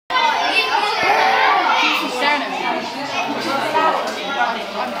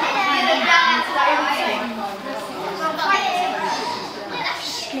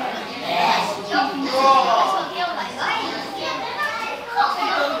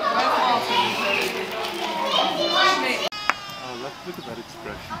Look at that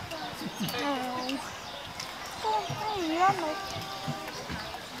expression.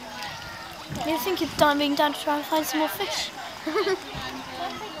 You think it's time being done to try and find some more fish?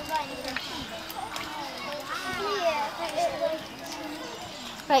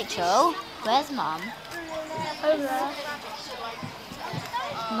 Rachel, where's Mum? Over there.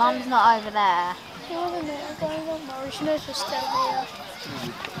 Mum's not over there. She wasn't there, don't worry, she knows we're still here.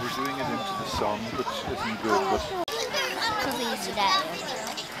 We're doing it into the song, which isn't good, but... Because he's dead.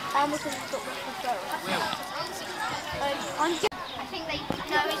 How much has it got with the boat? I think they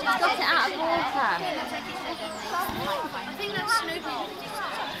got it out of water. I think that's Snoopy.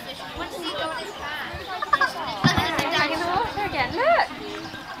 Once he got his back. Back in the water again, look!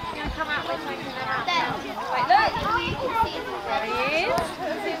 He's going to come out with something out there. Wait, look! There he is.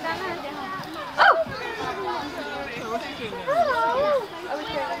 Zoom down there. Oh! Hello!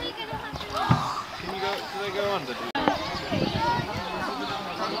 Can you go, do they go under?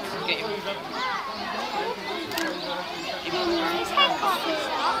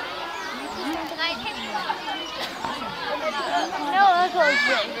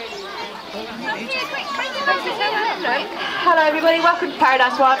 Hello everybody, welcome to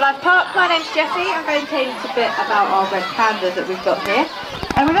Paradise Wildlife Park. My name's Jessie. I'm going to tell you a bit about our red pandas that we've got here.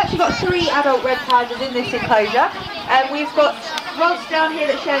 And we've actually got 3 adult red pandas in this enclosure. We've got Roz down here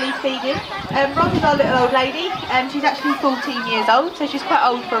that Shirley's feeding. Roz is our little old lady, and she's actually 14 years old, so she's quite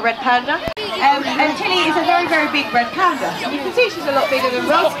old for a red panda. And Tilly is a very, very big red panda. You can see she's a lot bigger than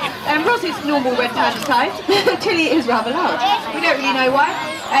Roz. Roz is normal red panda size. Tilly is rather large. We don't really know why.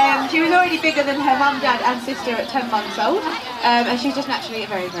 She was already bigger than her mum, dad and sister at 10 months old. And she's just naturally a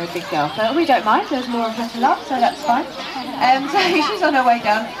very, very big girl. But we don't mind, there's more of her to love, so that's fine. So she's on her way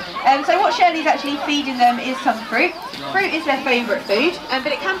down. So what Shirley's actually feeding them is some fruit. Fruit is their favourite food,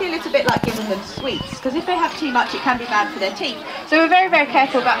 but it can be a little bit like giving them sweets, because if they have too much it can be bad for their teeth. So we're very, very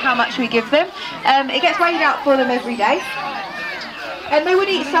careful about how much we give them. It gets weighed out for them every day. And they would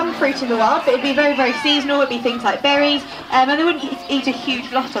eat some fruit in the wild, but it'd be very, very seasonal. It'd be things like berries, and they wouldn't eat a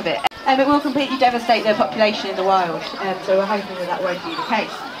huge lot of it. It will completely devastate their population in the wild, so we're hoping that that won't be the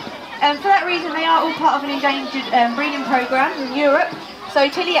case. For that reason, they are all part of an endangered breeding programme in Europe. So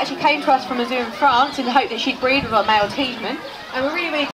Tilly actually came to us from a zoo in France in the hope that she'd breed with our male teasman, and we're really, really